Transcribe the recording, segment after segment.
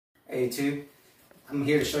Hey YouTube, I'm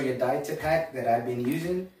here to show you a diet tip hack that I've been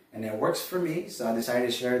using and it works for me, so I decided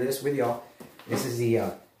to share this with y'all. This is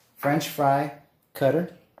the French fry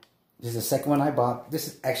cutter. This is the second one I bought.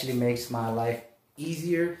 This actually makes my life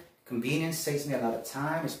easier, convenient, saves me a lot of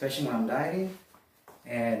time, especially when I'm dieting.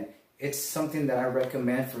 And it's something that I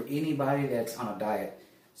recommend for anybody that's on a diet.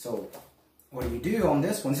 So what do you do on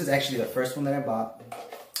this one? This is actually the first one that I bought,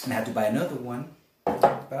 and I had to buy another one,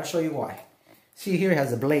 but I'll show you why. See, here it has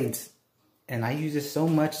the blades, and I use this so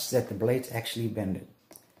much that the blades actually bend it.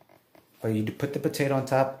 But you put the potato on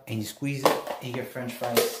top and you squeeze it and you get French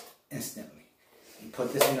fries instantly. You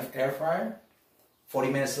put this in the air fryer, 40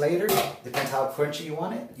 minutes later, depends how crunchy you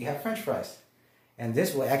want it, you have French fries. And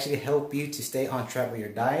this will actually help you to stay on track with your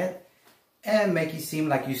diet and make you seem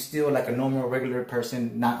like you're still like a normal, regular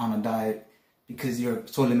person, not on a diet because you're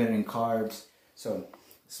so limited in carbs. So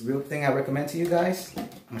it's a real thing I recommend to you guys. I'm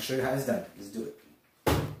gonna show you how it's done. Let's do it.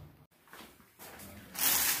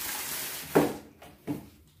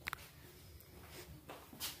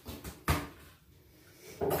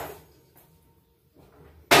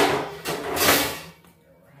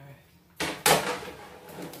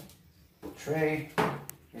 Tray.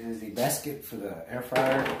 This is the basket for the air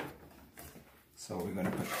fryer. So we're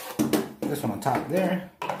gonna put this one on top there.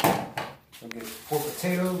 We'll get 4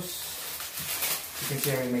 potatoes. You can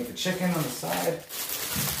see I already make the chicken on the side.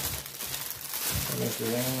 So make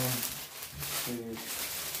it 1, 2,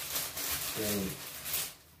 3,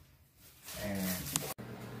 and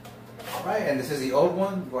alright, and this is the old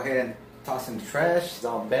one. Go ahead and toss in the trash. It's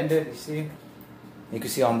all bended, you see. You can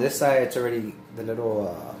see on this side it's already the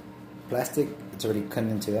little plastic, it's already cut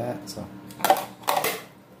into that. So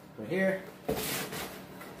right here.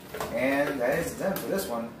 And that is done for this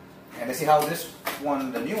one. And let's see how this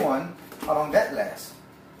one, the new one, how long that lasts.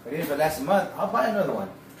 But if it lasts a month, I'll buy another one.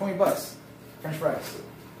 20 bucks. French fries.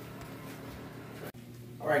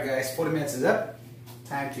 Alright guys, 40 minutes is up.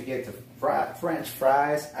 Time to get the French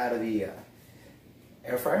fries out of the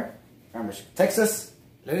air fryer. Remember, Texas?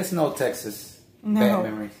 Let us know, Texas. No. Bad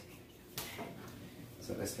memories.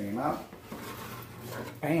 So let's bring them out.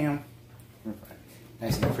 Bam.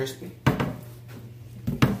 Nice and crispy.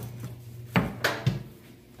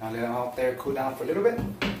 Now let them out there cool down for a little bit.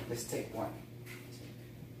 Let's take one.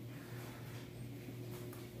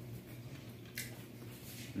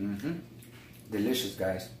 Delicious,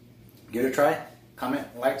 guys. Give it a try. Comment,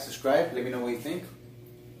 like, subscribe. Let me know what you think.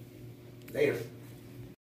 Later.